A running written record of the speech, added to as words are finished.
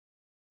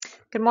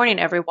Good morning,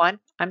 everyone.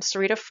 I'm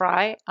Sarita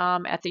Frey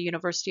at the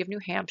University of New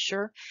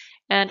Hampshire,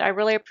 and I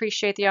really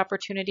appreciate the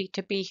opportunity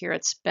to be here.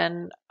 It's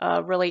been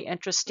a really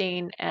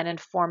interesting and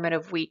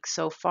informative week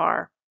so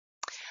far.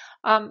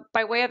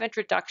 By way of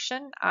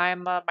introduction,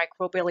 I'm a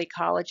microbial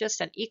ecologist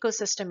and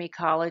ecosystem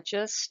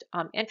ecologist,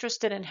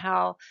 interested in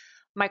how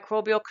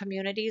microbial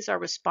communities are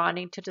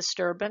responding to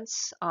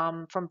disturbance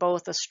from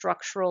both a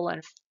structural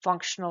and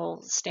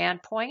functional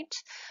standpoint.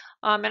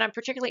 And I'm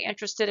particularly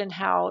interested in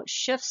how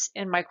shifts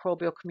in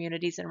microbial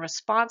communities in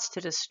response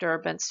to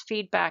disturbance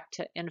feedback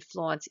to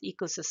influence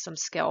ecosystem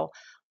scale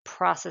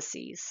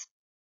processes.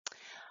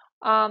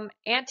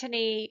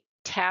 Anthony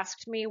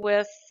tasked me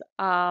with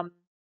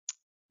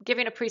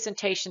giving a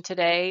presentation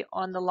today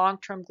on the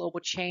long-term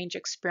global change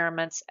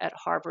experiments at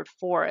Harvard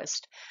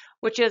Forest,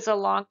 which is a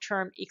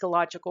long-term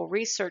ecological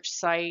research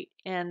site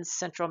in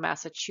central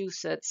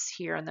Massachusetts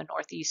here in the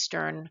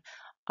northeastern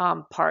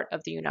part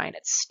of the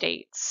United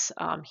States,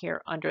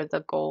 here under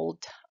the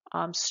gold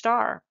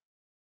star.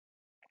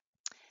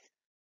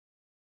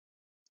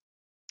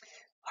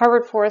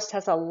 Harvard Forest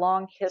has a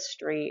long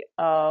history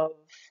of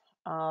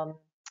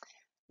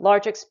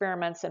large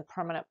experiments and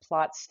permanent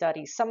plot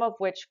studies, some of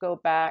which go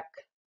back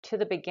to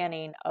the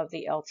beginning of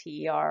the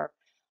LTER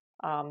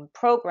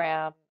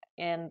program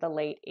in the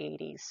late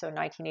 80s, so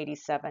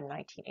 1987,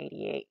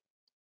 1988.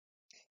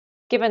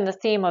 Given the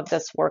theme of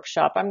this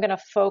workshop, I'm going to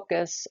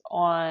focus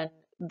on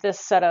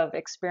this set of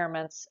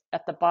experiments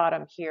at the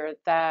bottom here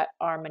that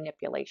are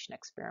manipulation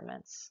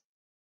experiments.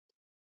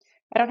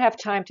 I don't have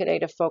time today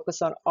to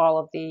focus on all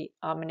of the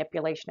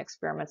manipulation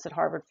experiments at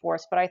Harvard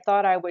Forest, but I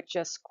thought I would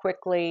just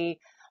quickly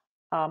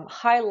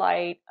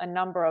highlight a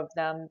number of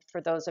them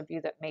for those of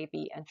you that may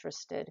be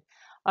interested.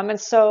 And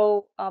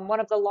so one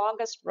of the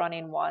longest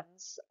running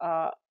ones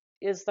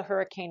is the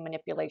hurricane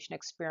manipulation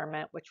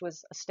experiment, which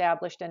was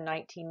established in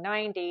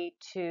 1990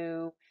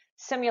 to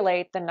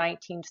simulate the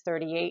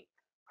 1938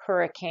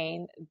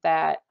 hurricane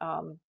that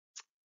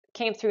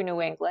came through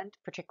New England,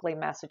 particularly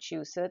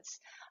Massachusetts.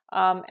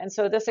 And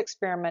so this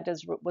experiment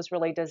was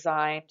really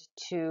designed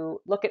to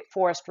look at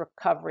forest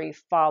recovery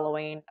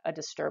following a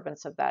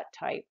disturbance of that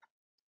type.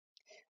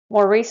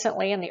 More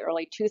recently, in the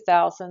early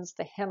 2000s,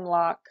 the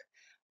hemlock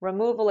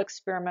removal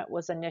experiment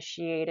was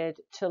initiated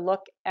to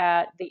look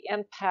at the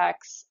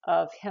impacts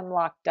of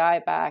hemlock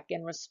dieback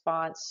in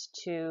response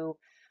to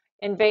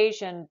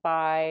invasion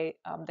by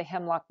the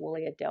hemlock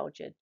woolly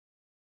adelgid.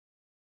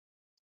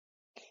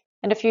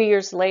 And a few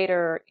years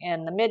later,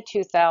 in the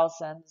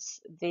mid-2000s,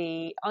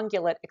 the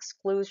ungulate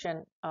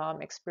exclusion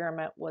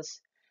experiment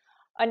was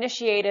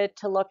initiated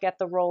to look at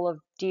the role of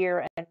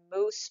deer and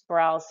moose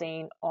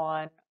browsing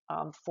on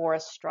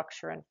forest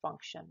structure and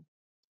function.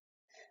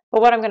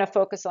 But what I'm going to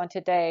focus on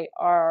today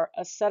are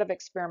a set of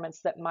experiments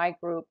that my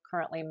group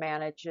currently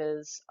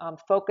manages,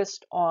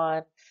 focused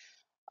on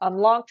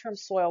long-term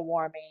soil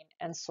warming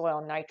and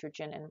soil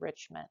nitrogen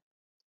enrichment.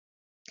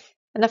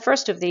 And the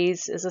first of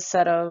these is a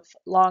set of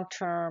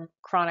long-term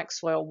chronic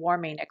soil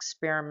warming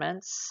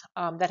experiments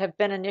that have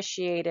been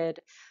initiated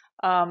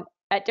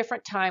at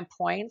different time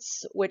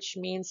points, which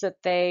means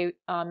that they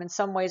in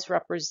some ways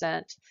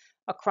represent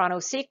a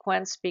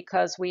chronosequence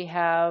because we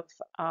have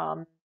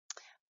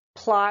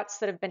plots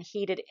that have been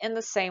heated in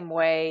the same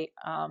way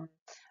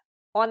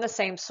on the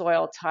same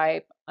soil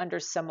type under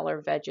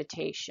similar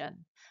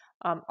vegetation.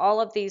 All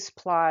of these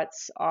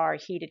plots are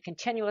heated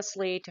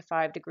continuously to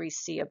 5 degrees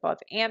C above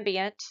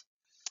ambient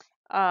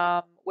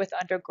with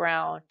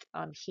underground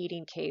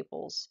heating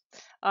cables.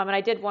 And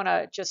I did want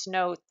to just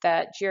note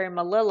that Jerry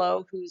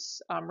Melillo,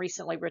 who's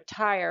recently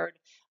retired,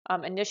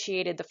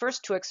 initiated the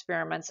first two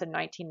experiments in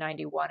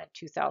 1991 and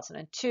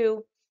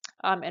 2002.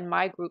 And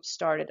my group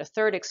started a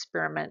third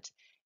experiment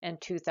in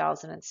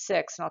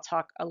 2006. And I'll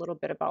talk a little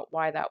bit about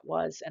why that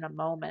was in a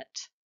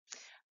moment.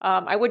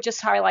 I would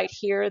just highlight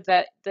here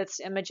that this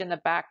image in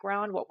the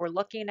background, what we're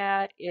looking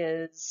at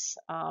is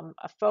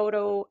a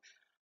photo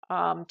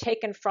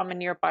taken from a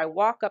nearby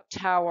walk-up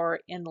tower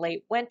in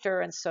late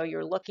winter, and so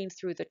you're looking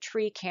through the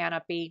tree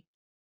canopy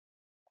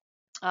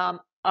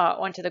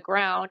onto the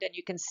ground, and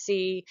you can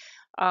see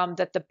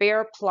that the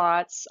bare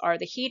plots are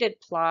the heated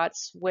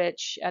plots,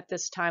 which at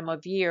this time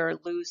of year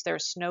lose their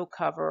snow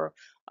cover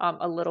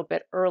a little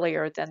bit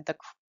earlier than the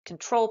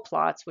control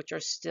plots, which are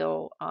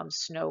still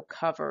snow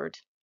covered.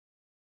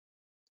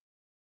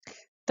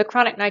 The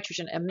chronic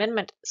nitrogen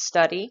amendment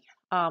study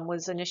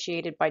was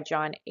initiated by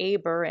John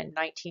Aber in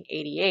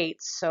 1988,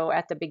 so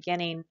at the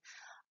beginning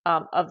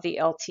of the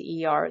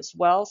LTER as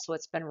well, so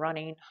it's been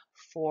running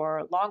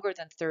for longer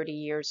than 30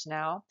 years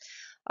now.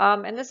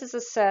 And this is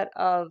a set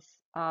of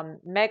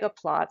mega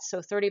plots,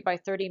 so 30 by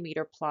 30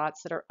 meter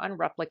plots that are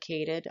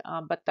unreplicated,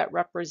 but that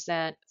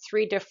represent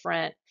 3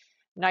 different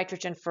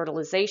nitrogen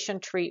fertilization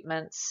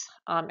treatments,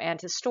 and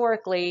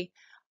historically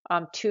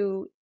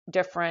 2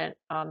 different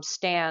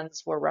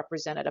stands were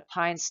represented, a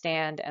pine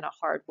stand and a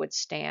hardwood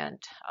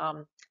stand.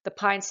 The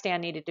pine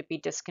stand needed to be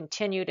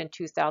discontinued in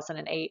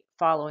 2008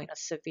 following a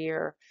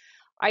severe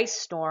ice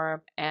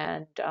storm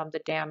and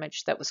the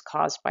damage that was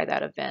caused by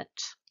that event.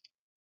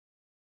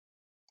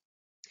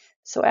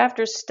 So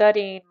after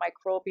studying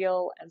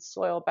microbial and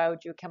soil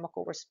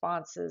biogeochemical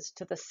responses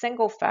to the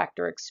single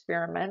factor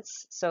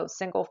experiments, so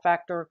single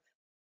factor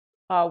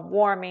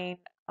warming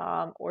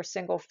or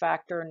single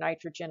factor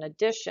nitrogen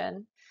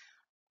addition,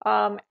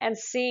 and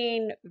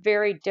seeing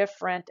very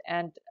different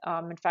and,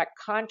 in fact,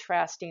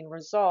 contrasting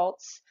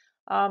results,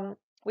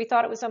 we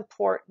thought it was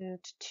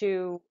important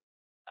to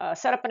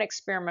set up an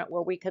experiment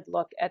where we could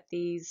look at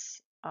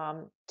these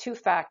two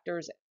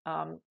factors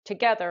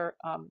together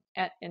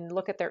and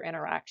look at their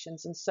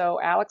interactions. And so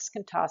Alex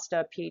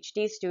Contasta, a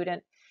PhD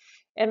student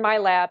in my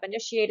lab,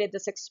 initiated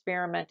this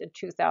experiment in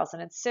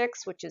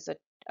 2006, which is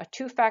a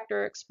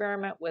two-factor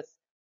experiment with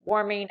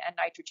warming and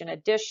nitrogen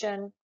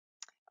addition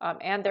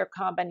and their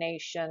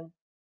combination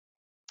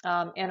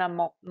in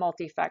a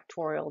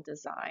multifactorial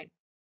design.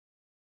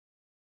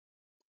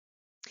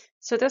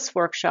 So this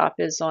workshop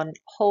is on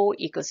whole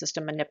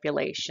ecosystem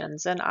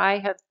manipulations, and I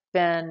have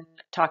been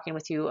talking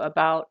with you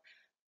about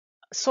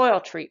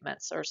soil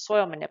treatments or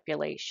soil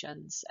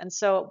manipulations. And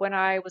so when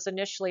I was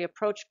initially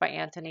approached by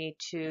Anthony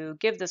to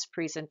give this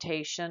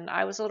presentation,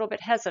 I was a little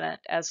bit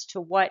hesitant as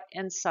to what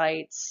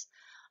insights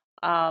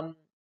our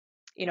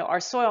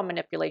soil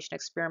manipulation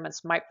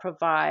experiments might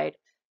provide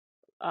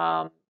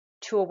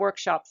to a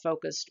workshop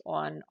focused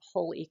on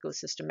whole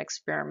ecosystem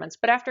experiments.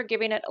 But after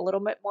giving it a little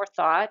bit more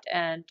thought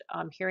and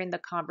hearing the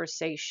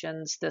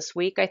conversations this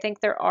week, I think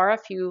there are a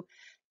few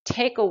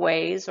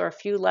takeaways or a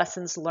few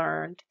lessons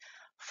learned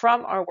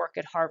from our work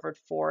at Harvard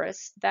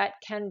Forest that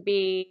can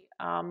be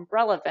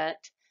relevant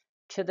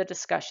to the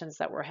discussions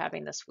that we're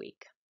having this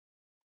week.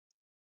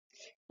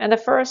 And the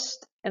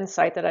first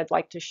insight that I'd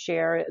like to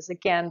share is,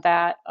 again,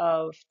 that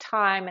of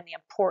time and the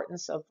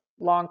importance of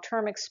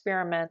long-term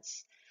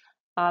experiments.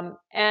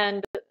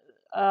 And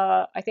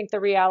I think the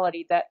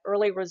reality that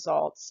early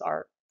results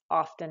are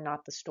often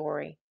not the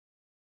story.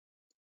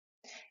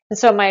 And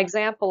so my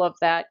example of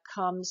that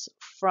comes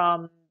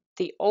from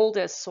the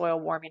oldest soil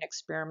warming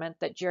experiment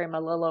that Jerry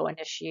Melillo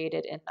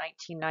initiated in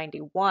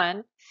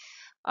 1991.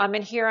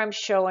 And here I'm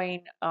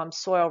showing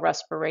soil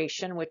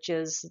respiration, which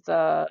is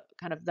the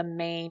kind of the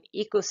main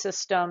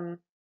ecosystem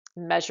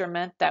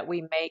measurement that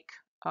we make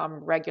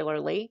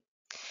regularly.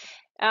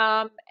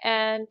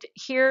 And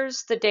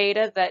here's the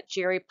data that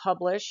Jerry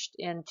published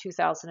in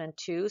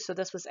 2002. So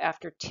this was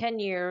after 10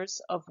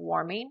 years of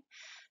warming,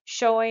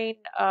 showing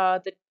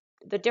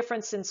the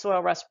difference in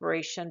soil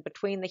respiration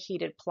between the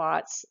heated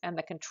plots and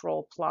the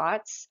control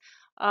plots,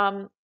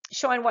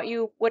 showing what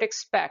you would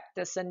expect,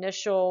 this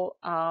initial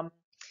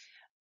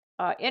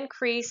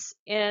increase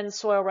in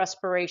soil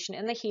respiration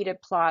in the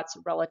heated plots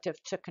relative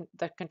to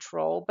the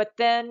control, but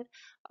then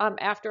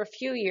after a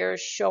few years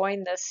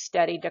showing this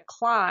steady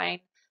decline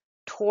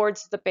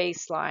towards the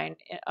baseline,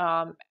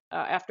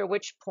 after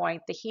which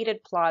point the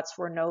heated plots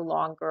were no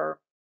longer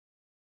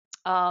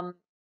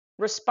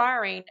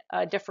respiring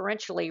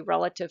differentially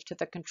relative to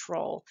the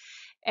control.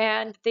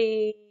 And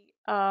the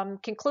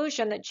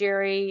conclusion that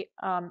Jerry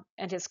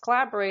and his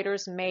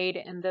collaborators made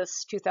in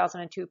this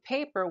 2002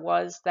 paper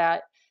was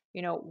that,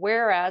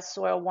 whereas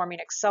soil warming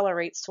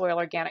accelerates soil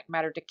organic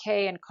matter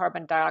decay and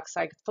carbon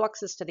dioxide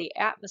fluxes to the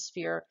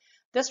atmosphere,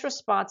 this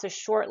response is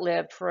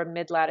short-lived for a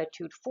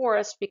mid-latitude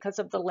forest because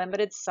of the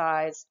limited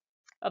size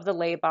of the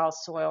labile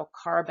soil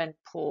carbon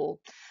pool.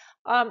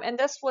 And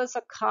this was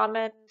a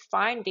common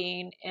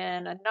finding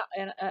in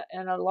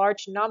a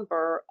large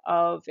number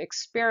of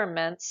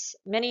experiments,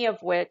 many of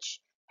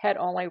which had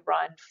only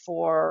run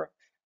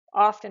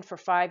often for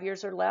 5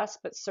 years or less,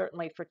 but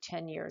certainly for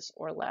 10 years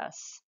or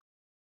less.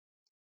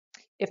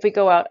 If we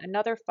go out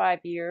another 5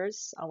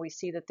 years, we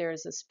see that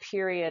there's this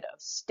period of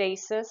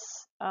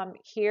stasis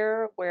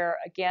here, where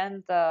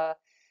again the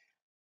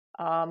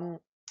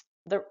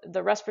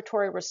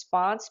respiratory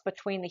response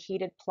between the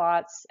heated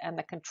plots and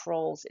the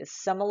controls is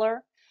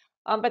similar.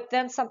 But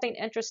then something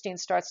interesting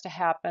starts to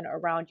happen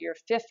around year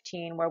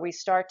 15, where we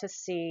start to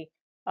see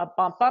a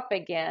bump up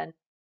again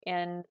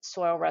in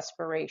soil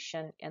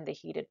respiration in the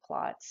heated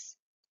plots.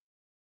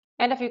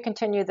 And if you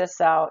continue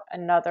this out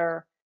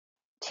another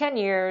 10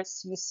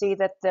 years, you see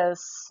that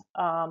this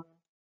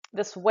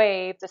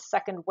wave, the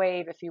second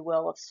wave, if you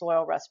will, of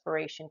soil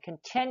respiration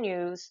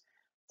continues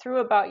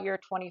through about year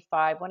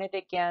 25, when it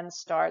again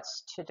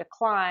starts to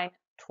decline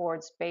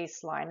towards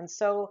baseline. And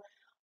so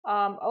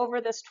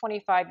over this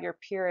 25-year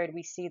period,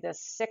 we see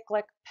this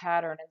cyclic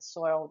pattern in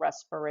soil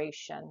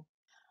respiration.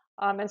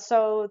 And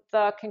so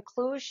the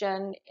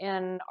conclusion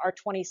in our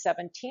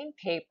 2017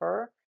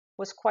 paper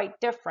was quite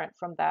different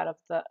from that of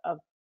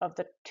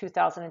the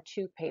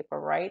 2002 paper,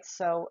 right?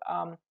 So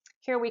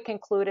here we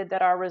concluded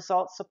that our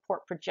results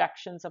support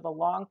projections of a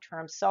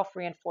long-term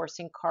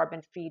self-reinforcing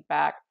carbon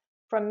feedback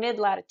from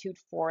mid-latitude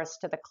forests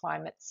to the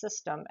climate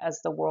system as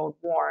the world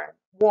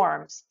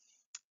warms,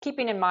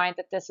 keeping in mind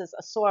that this is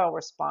a soil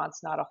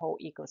response, not a whole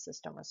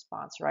ecosystem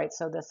response, right?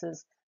 So this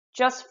is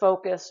just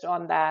focused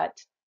on that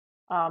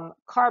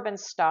carbon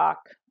stock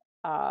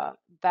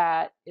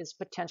that is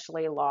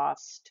potentially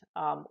lost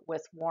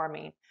with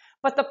warming.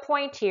 But the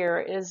point here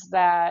is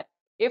that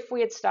if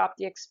we had stopped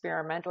the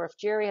experiment, or if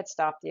Jerry had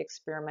stopped the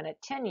experiment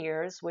at 10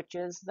 years, which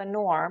is the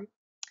norm,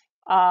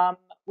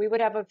 we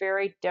would have a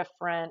very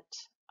different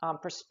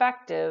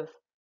perspective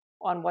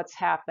on what's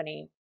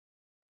happening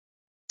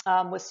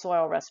with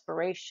soil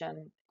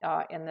respiration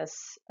in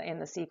this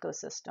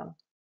ecosystem.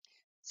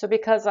 So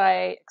because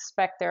I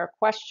expect there are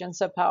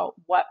questions about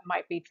what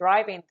might be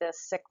driving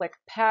this cyclic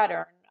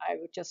pattern, I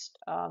would just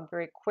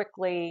very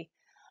quickly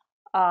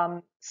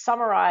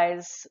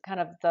summarize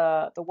kind of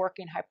the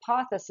working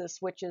hypothesis,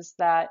 which is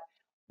that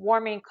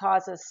warming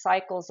causes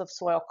cycles of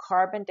soil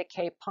carbon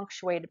decay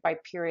punctuated by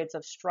periods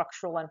of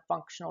structural and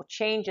functional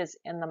changes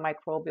in the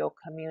microbial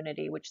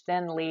community, which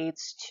then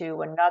leads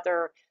to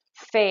another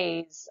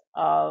phase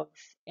of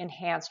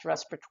enhanced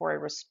respiratory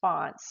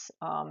response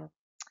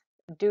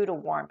due to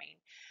warming.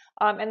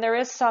 And there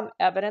is some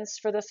evidence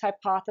for this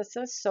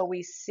hypothesis. So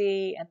we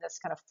see in this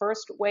kind of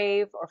first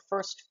wave or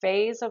first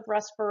phase of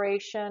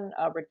respiration,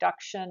 a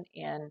reduction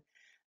in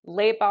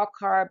labile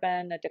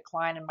carbon, a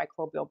decline in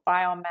microbial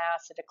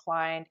biomass, a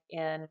decline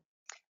in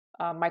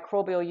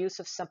microbial use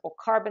of simple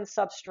carbon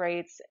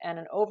substrates, and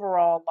an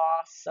overall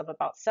loss of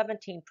about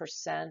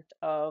 17%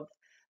 of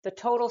the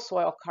total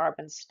soil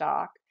carbon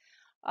stock.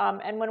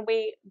 And when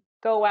we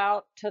go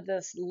out to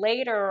this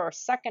later or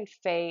second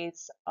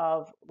phase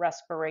of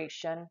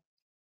respiration,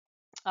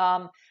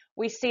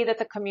 we see that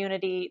the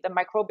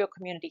microbial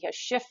community has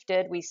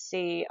shifted. We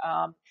see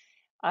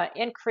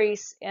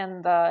increase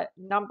in the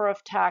number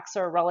of taxa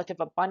or relative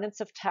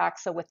abundance of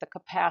taxa with the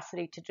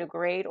capacity to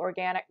degrade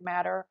organic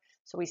matter.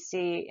 So we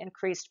see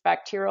increased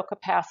bacterial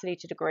capacity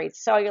to degrade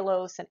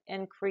cellulose, an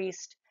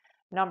increased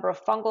number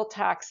of fungal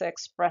taxa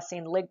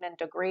expressing lignin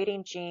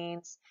degrading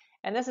genes,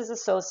 and this is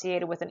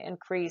associated with an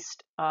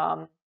increased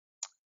lignin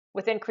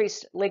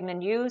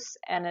use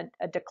and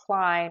a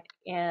decline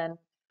in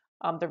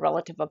the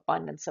relative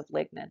abundance of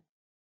lignin.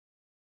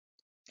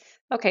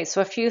 Okay,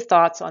 so a few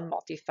thoughts on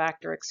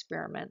multi-factor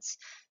experiments.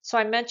 So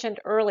I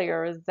mentioned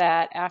earlier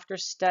that after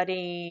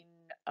studying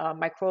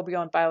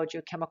microbial and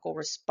biogeochemical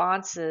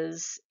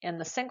responses in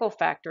the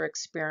single-factor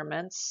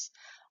experiments,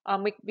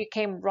 we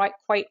became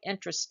quite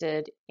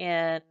interested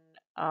in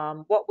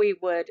what we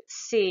would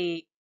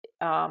see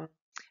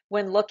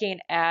when looking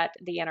at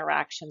the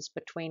interactions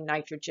between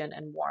nitrogen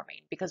and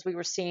warming, because we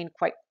were seeing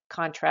quite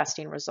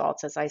contrasting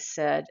results, as I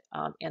said,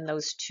 in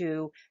those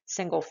two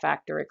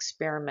single-factor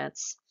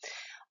experiments.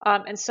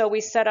 And so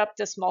we set up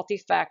this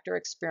multi-factor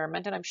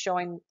experiment, and I'm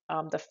showing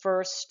the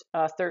first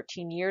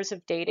 13 years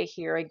of data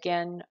here,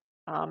 again,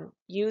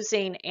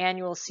 using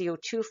annual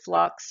CO2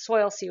 flux,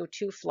 soil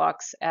CO2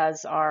 flux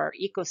as our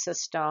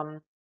ecosystem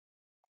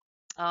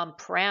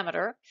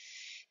parameter.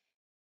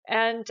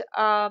 And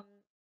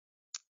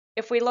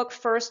if we look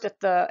first at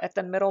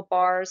the middle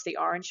bars, the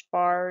orange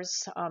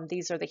bars,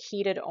 these are the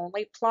heated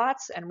only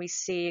plots, and we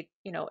see,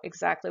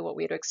 exactly what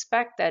we'd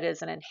expect. That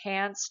is an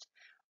enhanced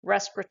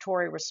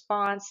respiratory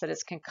response that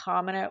is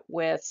concomitant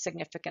with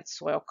significant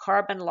soil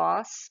carbon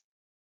loss.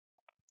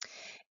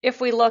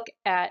 If we look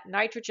at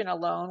nitrogen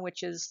alone,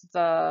 which is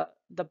the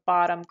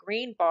bottom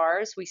green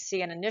bars, we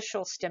see an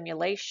initial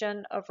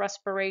stimulation of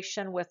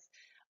respiration with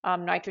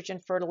nitrogen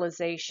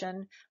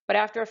fertilization, but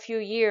after a few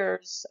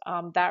years,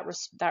 that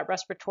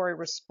respiratory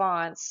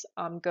response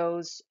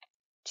goes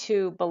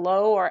to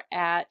below or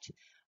at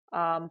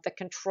the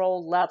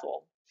control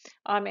level.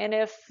 And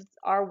if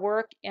our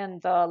work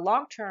in the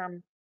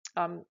long-term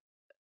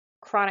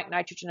chronic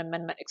nitrogen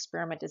amendment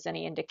experiment is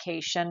any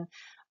indication,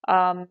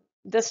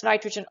 this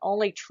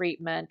nitrogen-only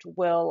treatment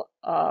will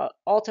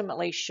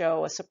ultimately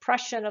show a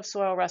suppression of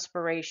soil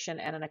respiration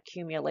and an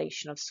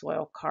accumulation of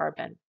soil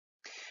carbon.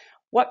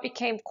 What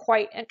became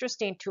quite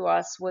interesting to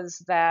us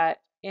was that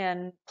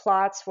in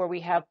plots where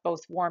we have both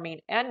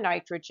warming and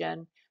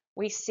nitrogen,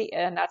 we see,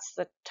 and that's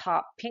the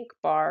top pink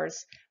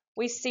bars,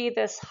 we see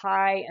this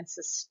high and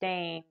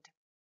sustained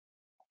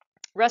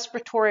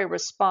respiratory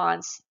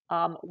response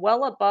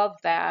well above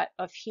that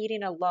of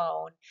heating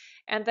alone,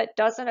 and that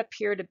doesn't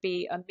appear to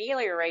be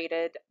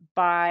ameliorated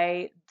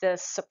by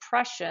this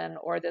suppression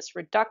or this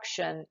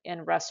reduction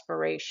in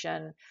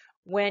respiration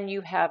when you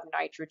have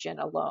nitrogen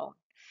alone.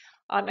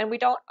 And we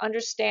don't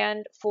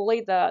understand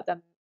fully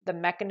the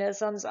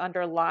mechanisms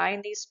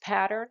underlying these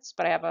patterns,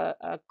 but I have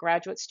a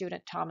graduate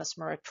student, Thomas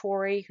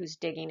Muratori, who's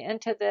digging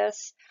into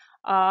this.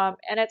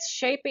 And it's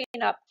shaping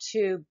up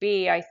to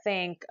be, I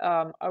think,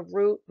 a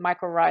root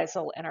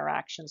mycorrhizal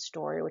interaction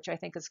story, which I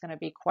think is going to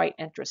be quite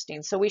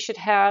interesting. So we should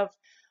have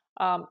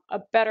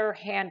a better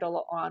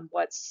handle on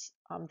what's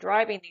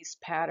driving these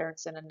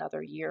patterns in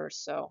another year or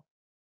so.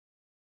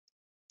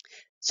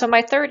 So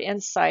my third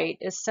insight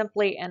is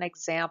simply an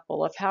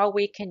example of how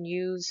we can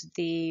use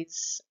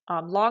these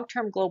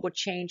long-term global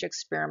change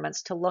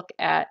experiments to look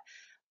at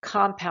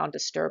compound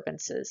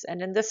disturbances.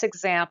 And in this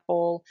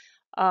example,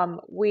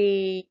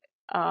 we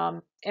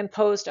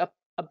imposed a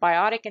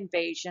biotic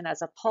invasion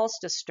as a pulse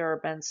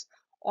disturbance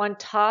on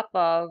top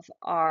of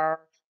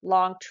our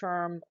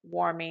long-term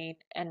warming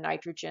and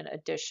nitrogen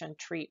addition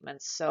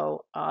treatments,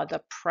 so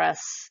the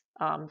press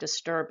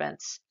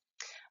disturbance.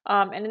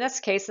 And in this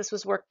case, this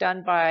was work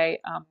done by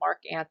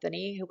Mark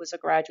Anthony, who was a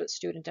graduate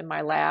student in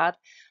my lab.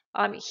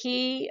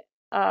 He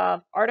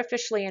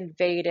artificially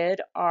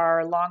invaded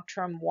our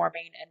long-term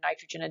warming and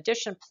nitrogen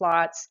addition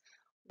plots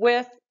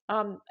with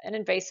an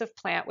invasive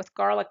plant with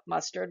garlic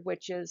mustard,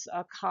 which is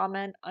a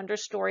common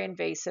understory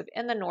invasive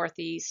in the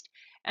Northeast,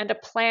 and a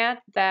plant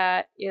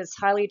that is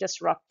highly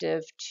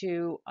disruptive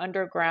to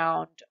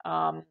underground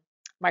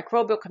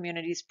microbial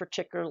communities,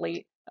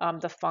 particularly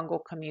the fungal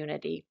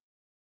community.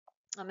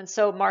 And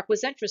so Mark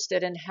was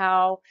interested in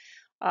how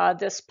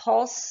this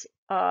pulse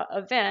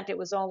event, it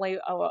was only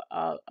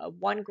a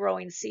one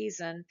growing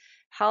season,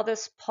 how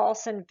this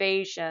pulse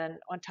invasion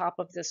on top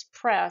of this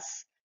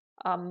press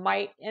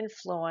might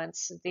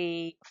influence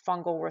the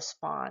fungal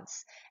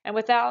response. And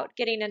without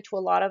getting into a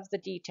lot of the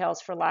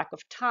details for lack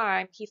of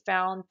time, he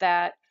found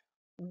that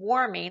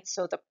warming,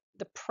 so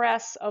the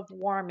press of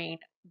warming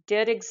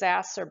did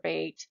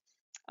exacerbate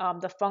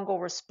the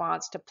fungal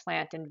response to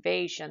plant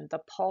invasion, the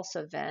pulse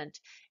event.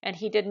 And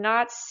he did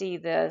not see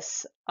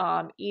this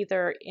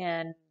either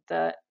in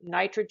the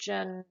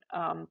nitrogen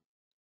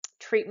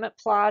treatment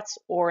plots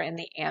or in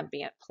the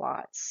ambient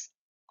plots.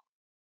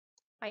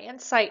 My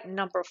insight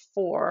number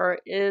 4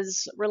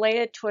 is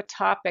related to a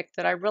topic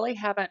that I really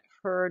haven't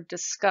heard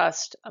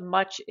discussed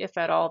much, if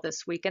at all,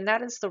 this week, and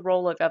that is the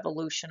role of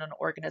evolution in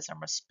organism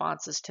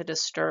responses to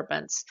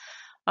disturbance.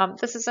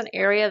 This is an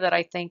area that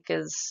I think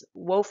is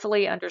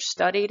woefully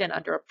understudied and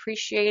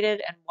underappreciated,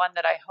 and one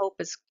that I hope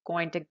is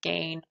going to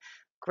gain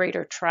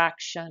greater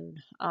traction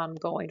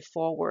going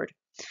forward.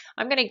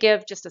 I'm going to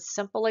give just a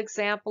simple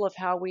example of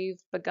how we've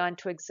begun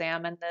to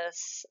examine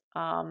this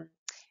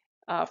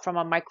from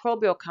a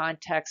microbial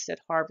context at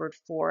Harvard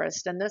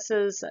Forest. And this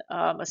is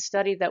a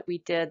study that we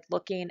did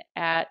looking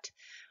at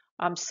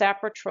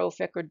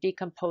saprotrophic or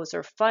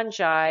decomposer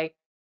fungi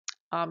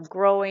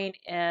growing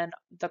in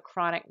the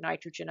chronic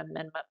nitrogen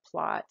amendment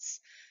plots.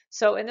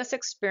 So in this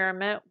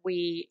experiment,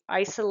 we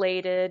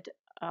isolated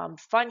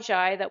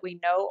fungi that we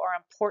know are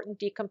important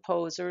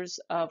decomposers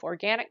of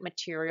organic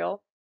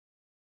material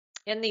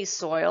in these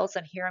soils.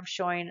 And here I'm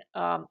showing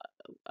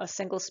a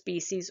single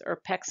species,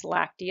 Urpex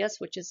lacteus,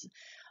 which is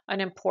an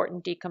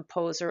important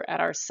decomposer at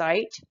our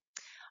site.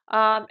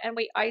 And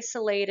we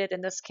isolated,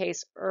 in this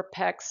case,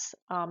 Urpex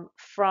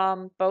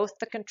from both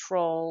the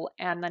control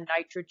and the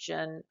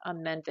nitrogen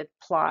amended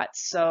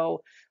plots.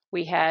 So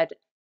we had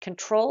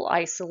control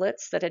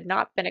isolates that had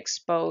not been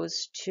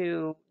exposed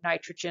to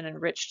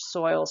nitrogen-enriched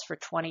soils for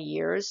 20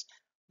 years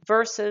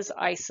versus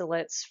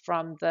isolates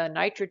from the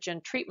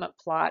nitrogen treatment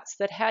plots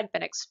that had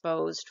been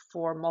exposed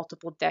for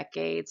multiple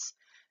decades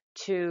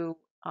to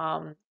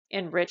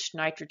enriched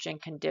nitrogen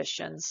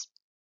conditions.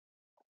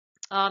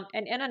 And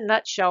in a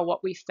nutshell,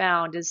 what we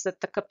found is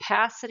that the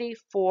capacity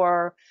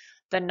for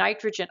the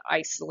nitrogen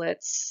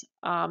isolates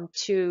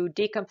to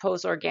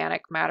decompose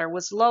organic matter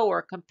was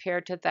lower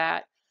compared to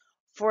that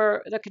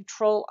for the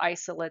control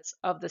isolates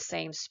of the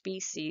same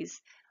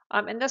species.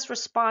 And this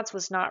response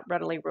was not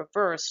readily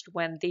reversed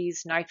when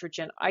these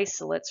nitrogen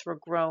isolates were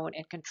grown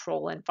in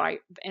control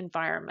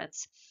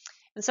environments.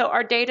 And so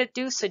our data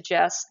do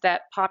suggest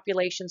that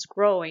populations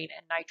growing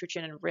in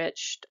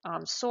nitrogen-enriched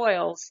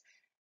soils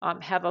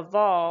have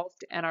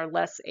evolved and are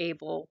less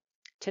able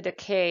to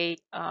decay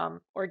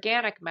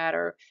organic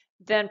matter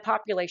than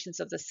populations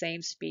of the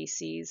same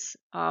species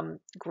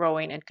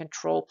growing in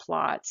control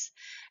plots.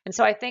 And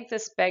so I think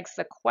this begs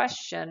the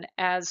question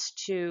as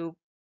to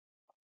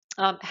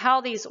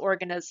how these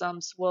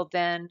organisms will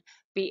then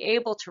be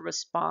able to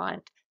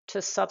respond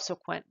to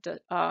subsequent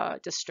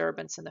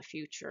disturbance in the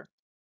future.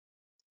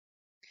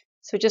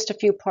 So just a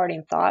few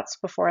parting thoughts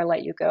before I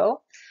let you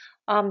go.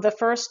 The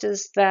first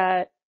is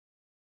that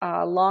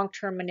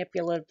long-term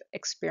manipulative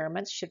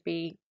experiments should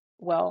be,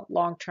 well,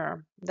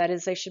 long-term. That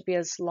is, they should be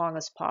as long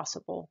as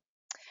possible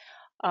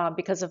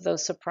because of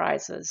those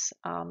surprises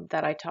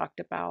that I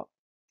talked about.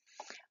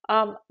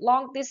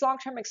 These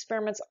long-term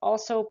experiments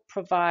also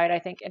provide, I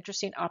think,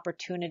 interesting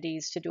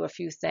opportunities to do a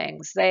few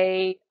things.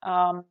 They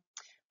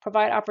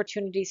provide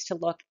opportunities to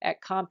look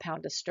at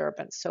compound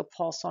disturbance, so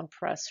pulse on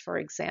press, for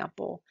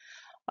example.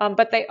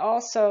 But they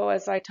also,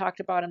 as I talked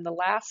about in the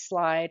last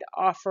slide,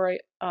 offer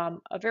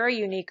a very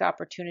unique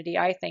opportunity,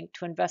 I think,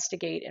 to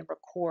investigate and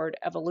record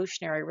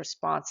evolutionary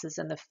responses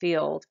in the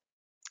field.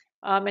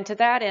 And to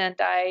that end,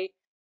 I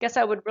guess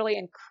I would really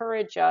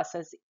encourage us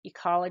as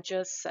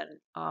ecologists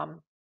and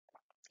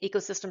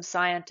ecosystem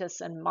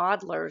scientists and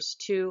modelers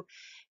to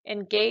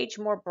engage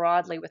more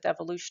broadly with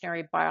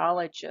evolutionary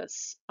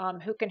biologists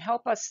who can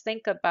help us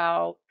think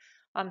about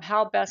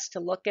how best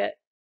to look at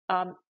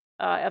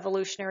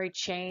evolutionary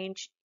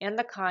change in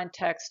the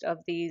context of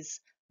these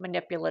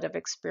manipulative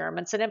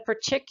experiments, and in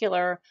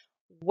particular,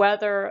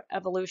 whether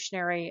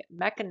evolutionary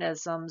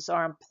mechanisms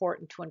are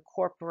important to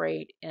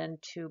incorporate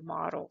into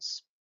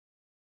models.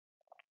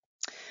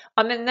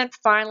 And then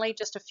finally,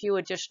 just a few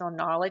additional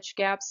knowledge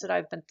gaps that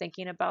I've been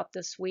thinking about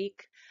this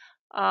week.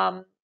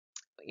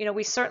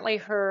 We certainly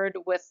heard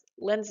with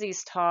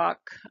Lindsay's talk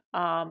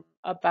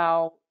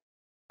about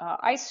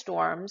ice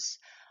storms,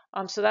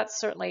 So that's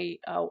certainly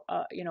a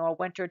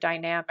winter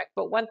dynamic.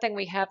 But one thing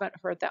we haven't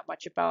heard that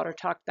much about or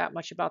talked that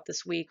much about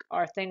this week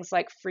are things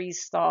like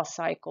freeze-thaw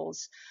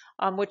cycles,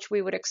 which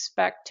we would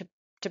expect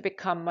to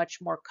become much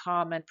more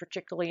common,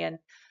 particularly in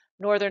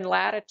northern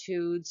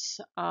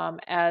latitudes,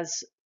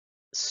 as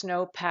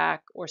snowpack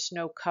or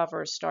snow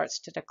cover starts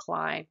to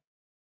decline.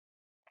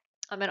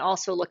 And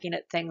also looking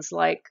at things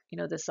like,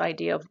 this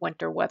idea of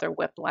winter weather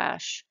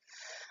whiplash.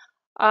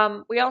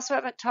 We also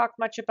haven't talked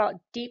much about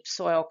deep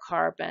soil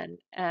carbon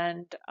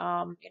and,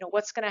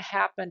 what's going to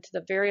happen to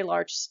the very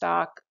large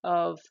stock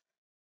of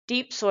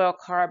deep soil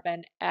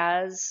carbon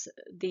as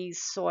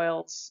these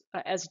soils,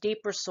 as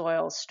deeper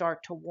soils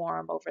start to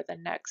warm over the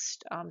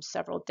next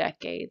several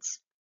decades.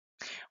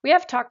 We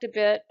have talked a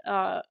bit,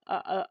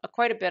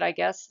 quite a bit, I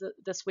guess,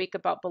 this week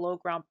about below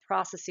ground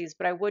processes,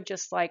 but I would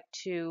just like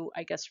to,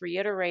 I guess,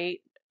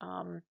 reiterate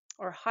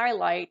or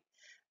highlight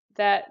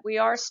that we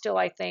are still,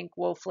 I think,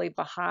 woefully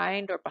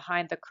behind or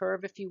behind the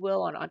curve, if you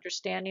will, on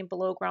understanding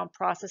below ground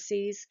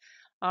processes,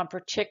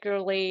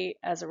 particularly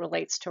as it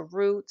relates to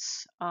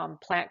roots,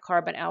 plant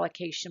carbon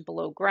allocation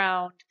below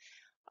ground,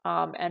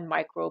 and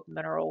microbe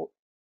mineral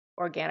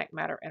organic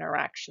matter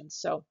interactions.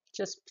 So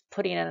just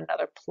putting in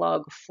another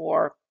plug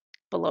for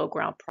below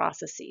ground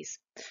processes.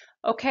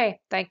 Okay,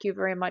 thank you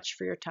very much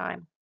for your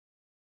time.